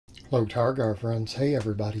Hello Targar friends. Hey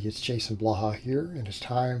everybody, it's Jason Blaha here, and it's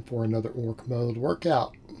time for another orc mode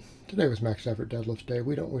workout. Today was max effort deadlift day.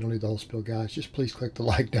 We don't need the whole spiel, guys. Just please click the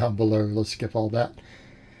like down below. Let's skip all that.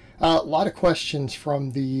 A lot of questions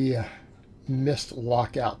from the missed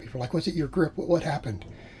lockout. People are like, was it your grip? What happened?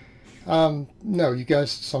 No, you guys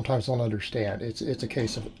sometimes don't understand. It's a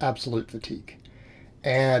case of absolute fatigue.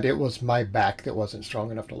 And it was my back that wasn't strong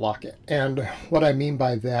enough to lock it. And what I mean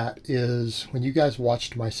by that is when you guys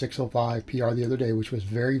watched my 605 PR the other day, which was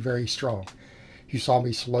very, very strong, you saw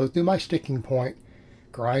me slow through my sticking point,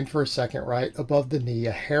 grind for a second right above the knee,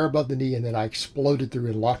 a hair above the knee, and then I exploded through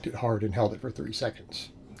and locked it hard and held it for 3 seconds.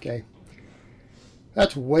 Okay?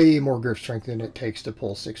 That's way more grip strength than it takes to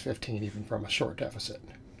pull 615 even from a short deficit.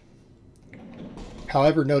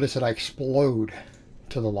 However, notice that I explode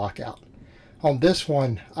to the lockout. On this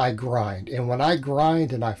one, I grind. And when I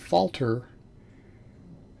grind and I falter,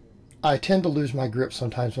 I tend to lose my grip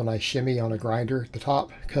sometimes when I shimmy on a grinder at the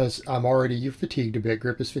top because you're fatigued a bit,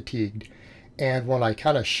 grip is fatigued. And when I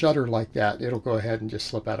kind of shudder like that, it'll go ahead and just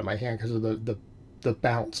slip out of my hand because of the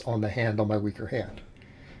bounce on the hand on my weaker hand.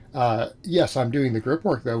 Yes, I'm doing the grip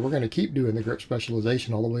work though. We're going to keep doing the grip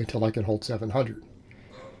specialization all the way until I can hold 700.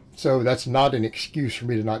 So that's not an excuse for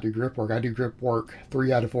me to not do grip work. I do grip work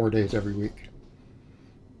 3 out of 4 days every week.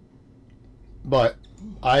 But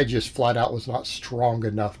I just flat out was not strong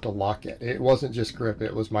enough to lock it. It wasn't just grip,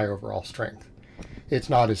 it was my overall strength.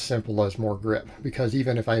 It's not as simple as more grip, because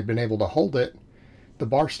even if I had been able to hold it, the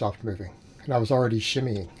bar stopped moving. And I was already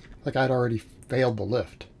shimmying, like I'd already failed the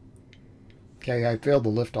lift. Okay, I failed the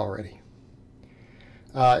lift already.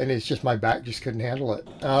 And it's just my back just couldn't handle it.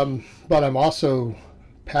 But I'm also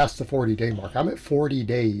past the 40-day mark. I'm at 40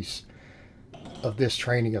 days of this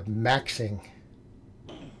training of maxing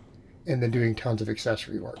and then doing tons of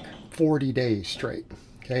accessory work. 40 days straight.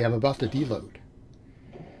 Okay, I'm about to deload.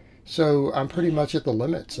 So I'm pretty much at the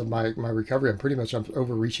limits of my recovery. I'm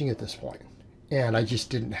overreaching at this point. And I just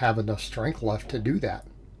didn't have enough strength left to do that.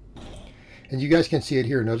 And you guys can see it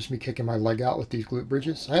here. Notice me kicking my leg out with these glute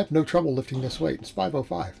bridges. I have no trouble lifting this weight. It's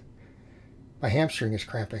 505. My hamstring is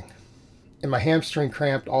cramping. And my hamstring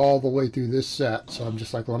cramped all the way through this set. So I'm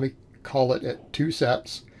just like, let me call it at 2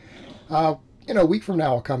 sets. A week from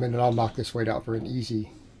now I'll come in and I'll knock this weight out for an easy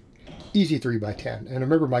 3x10. And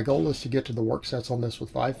remember, my goal is to get to the work sets on this with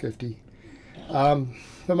 550.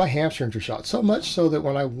 But my hamstrings are shot. So much so that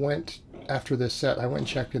when I went after this set, I went and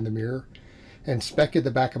checked in the mirror and inspected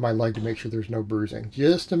the back of my leg to make sure there's no bruising.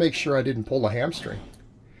 Just to make sure I didn't pull a hamstring.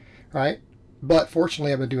 Right? But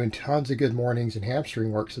fortunately, I've been doing tons of good mornings and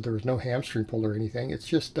hamstring work, so there was no hamstring pull or anything. It's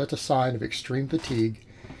just, that's a sign of extreme fatigue.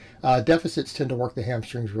 Deficits tend to work the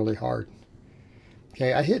hamstrings really hard.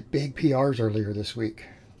 Okay, I hit big PRs earlier this week.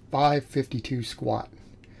 552 squat,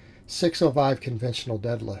 605 conventional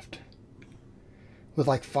deadlift, with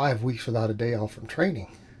like 5 weeks without a day off from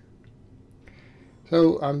training.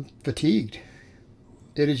 So I'm fatigued.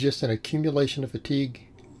 It is just an accumulation of fatigue,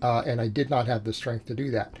 and I did not have the strength to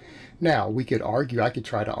do that. Now, we could argue, I could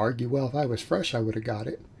try to argue, well, if I was fresh, I would have got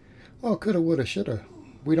it. Well, coulda, woulda, shoulda.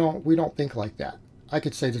 We don't think like that. I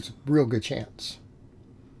could say there's a real good chance.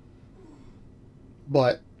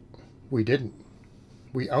 But we didn't.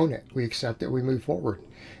 We own it. We accept it. We move forward.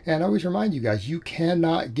 And I always remind you guys, you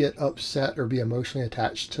cannot get upset or be emotionally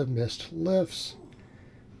attached to missed lifts.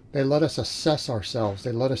 They let us assess ourselves.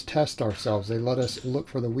 They let us test ourselves. They let us look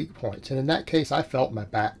for the weak points. And in that case, I felt my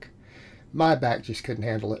back. My back just couldn't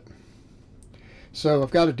handle it. So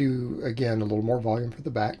I've got to do, again, a little more volume for the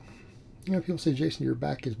back. You know, people say, Jason, your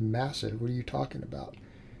back is massive. What are you talking about?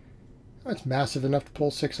 Well, it's massive enough to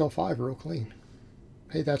pull 605 real clean.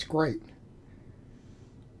 Hey, that's great.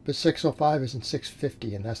 But 605 isn't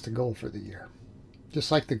 650, and that's the goal for the year.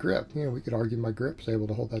 Just like the grip. You know, we could argue my grip was able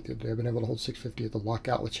to hold that the other day. I've been able to hold 650 at the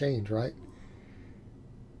lockout with change, right?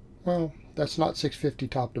 Well, that's not 650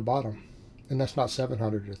 top to bottom. And that's not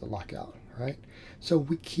 700 at the lockout, right? So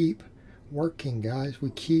we keep working, guys. We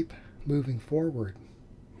keep moving forward.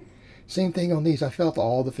 Same thing on these. I felt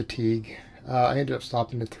all the fatigue. I ended up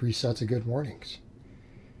stopping at 3 sets of good mornings.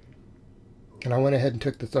 And I went ahead and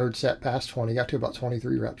took the 3rd set past 20, got to about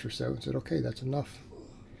 23 reps or so, and said, okay, that's enough.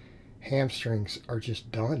 Hamstrings are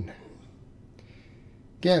just done.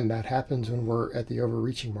 Again, that happens when we're at the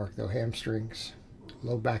overreaching mark, though. Hamstrings,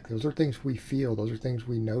 low back, those are things we feel. Those are things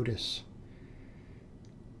we notice.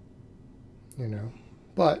 You know,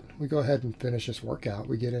 but we go ahead and finish this workout.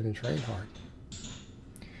 We get in and train hard.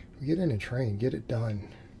 We get in and train, get it done.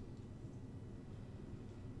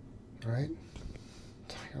 All right?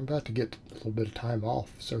 I'm about to get a little bit of time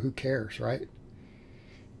off, so who cares, right?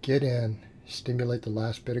 Get in, stimulate the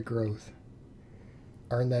last bit of growth,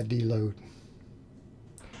 Earn that deload.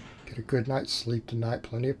 Get a good night's sleep tonight.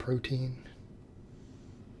 Plenty of protein.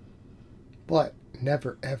 But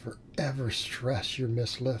never, ever, ever stress your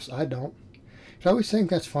missed lifts. I don't. I always think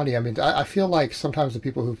that's funny. I mean, I feel like sometimes the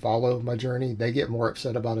people who follow my journey, they get more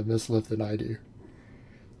upset about a missed lift than I do.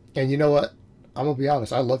 And you know what? I'm going to be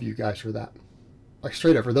honest. I love you guys for that. Like,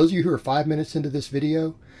 straight up, for those of you who are 5 minutes into this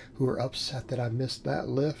video who are upset that I missed that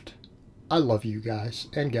lift, I love you guys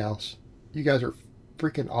and gals. You guys are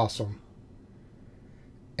freaking awesome.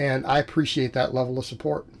 And I appreciate that level of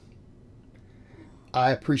support.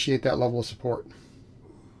 I appreciate that level of support.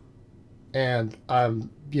 And I'm,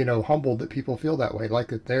 you know, humbled that people feel that way. Like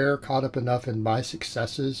that they're caught up enough in my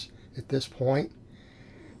successes at this point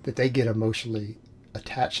that they get emotionally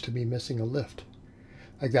attached to me missing a lift.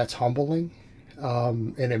 Like, that's humbling.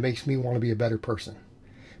 And it makes me want to be a better person.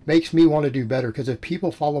 Makes me want to do better, because if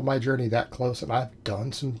people follow my journey that close, and I've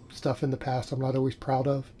done some stuff in the past I'm not always proud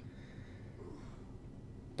of,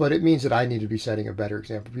 but it means that I need to be setting a better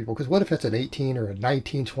example for people. Because what if it's an 18 or a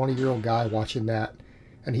 19, 20-year-old guy watching that,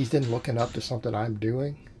 and he's then looking up to something I'm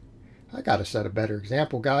doing? I got to set a better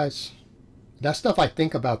example, guys. That's stuff I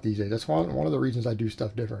think about these days. That's one of the reasons I do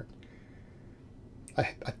stuff different.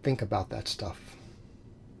 I think about that stuff.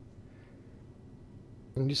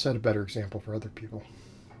 And you set a better example for other people.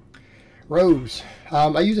 Rows.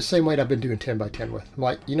 I use the same weight I've been doing 10 by 10 with. I'm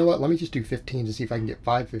like, you know what? Let me just do 15s and see if I can get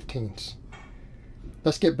 5 15s.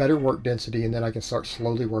 Let's get better work density, and then I can start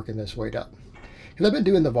slowly working this weight up. Because I've been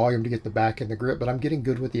doing the volume to get the back and the grip, but I'm getting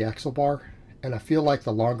good with the axle bar. And I feel like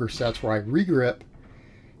the longer sets where I regrip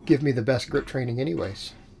give me the best grip training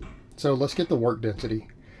anyways. So let's get the work density.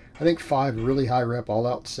 I think 5 really high rep all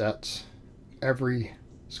out sets every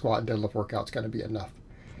squat and deadlift workout is going to be enough.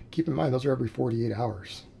 Keep in mind, those are every 48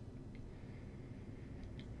 hours.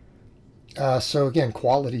 So again,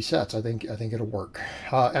 quality sets. I think it'll work.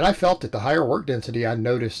 And I felt that the higher work density, I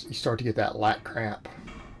noticed you start to get that lat cramp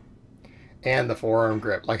and the forearm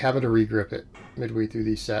grip, like having to regrip it midway through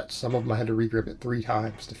these sets. Some of them I had to regrip it 3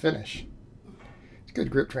 times to finish. It's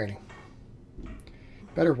good grip training.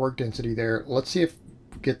 Better work density there. Let's see if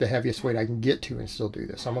get the heaviest weight I can get to and still do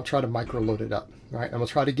this. I'm gonna try to micro load it up. All right, I'm gonna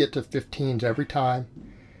try to get to 15s every time,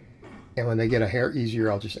 and when they get a hair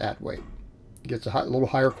easier, I'll just add weight. Gets a little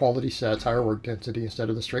higher quality sets, higher work density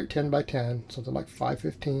instead of the straight 10 by 10, something like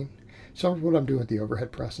 515. Some of what I'm doing with the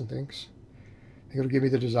overhead press and things. I think it'll give me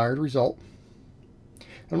the desired result.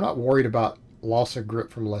 I'm not worried about loss of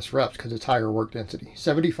grip from less reps because it's higher work density.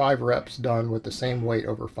 75 reps done with the same weight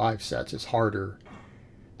over 5 sets is harder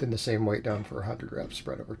than the same weight done for 100 reps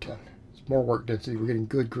spread over 10. It's more work density. We're getting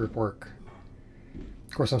good grip work.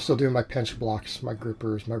 Of course, I'm still doing my pinch blocks, my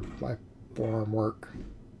grippers, my forearm work.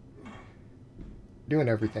 Doing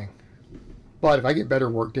everything. But if I get better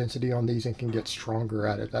work density on these and can get stronger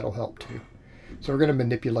at it, that'll help too. So we're going to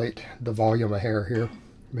manipulate the volume of hair here.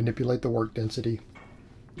 Manipulate the work density.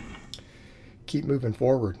 Keep moving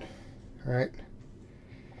forward. All right.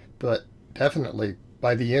 But definitely,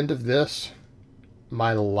 by the end of this,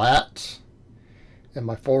 my lats and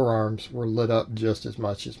my forearms were lit up just as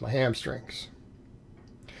much as my hamstrings.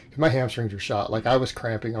 My hamstrings are shot. Like, I was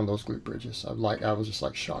cramping on those glute bridges. I was just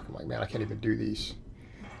like shocked. I'm like, man, I can't even do these.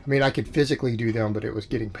 I mean, I could physically do them, but it was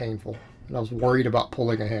getting painful. And I was worried about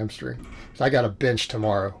pulling a hamstring. So I got a bench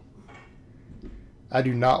tomorrow. I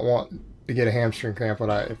do not want to get a hamstring cramp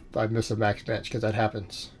if I miss a max bench, because that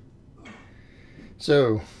happens.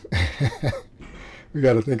 So, we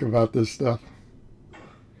got to think about this stuff.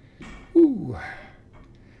 Ooh.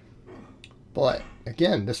 But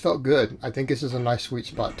again, this felt good. I think this is a nice sweet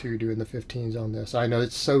spot too, doing the 15s on this. I know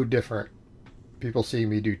it's so different. People see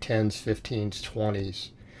me do 10s, 15s, 20s,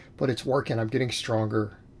 but it's working. I'm getting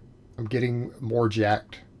stronger. I'm getting more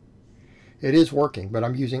jacked. It is working, but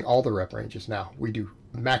I'm using all the rep ranges now. We do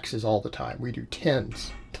maxes all the time. We do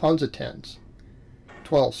 10s, tons of 10s,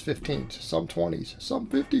 12s, 15s, some 20s, some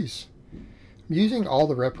 50s. I'm using all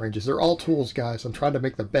the rep ranges. They're all tools, guys. I'm trying to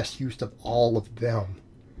make the best use of all of them.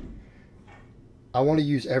 I want to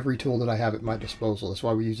use every tool that I have at my disposal. That's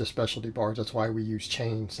why we use the specialty bars. That's why we use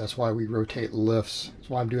chains. That's why we rotate lifts. That's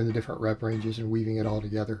why I'm doing the different rep ranges and weaving it all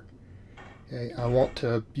together. Okay, I want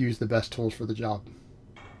to use the best tools for the job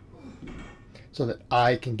so that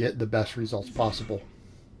I can get the best results possible.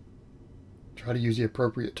 Try to use the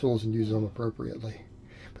appropriate tools and use them appropriately.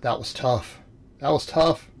 But that was tough. That was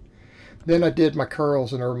tough. Then I did my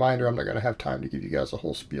curls, and a reminder, I'm not going to have time to give you guys a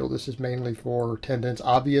whole spiel. This is mainly for tendons.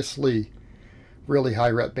 Obviously, really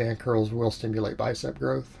high rep band curls will stimulate bicep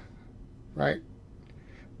growth, right?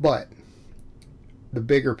 But the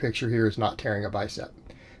bigger picture here is not tearing a bicep.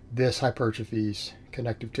 This hypertrophies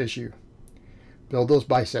connective tissue. Build those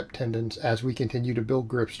bicep tendons as we continue to build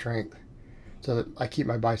grip strength so that I keep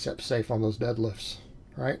my biceps safe on those deadlifts,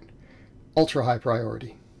 right? Ultra high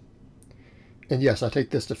priority. And yes, I take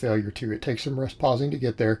this to failure too. It takes some rest pausing to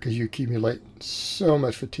get there because you accumulate so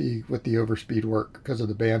much fatigue with the overspeed work because of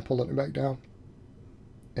the band pulling it back down.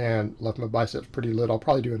 And left my biceps pretty lit. I'll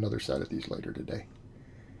probably do another set of these later today.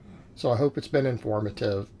 So I hope it's been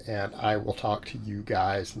informative, and I will talk to you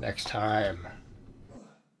guys next time.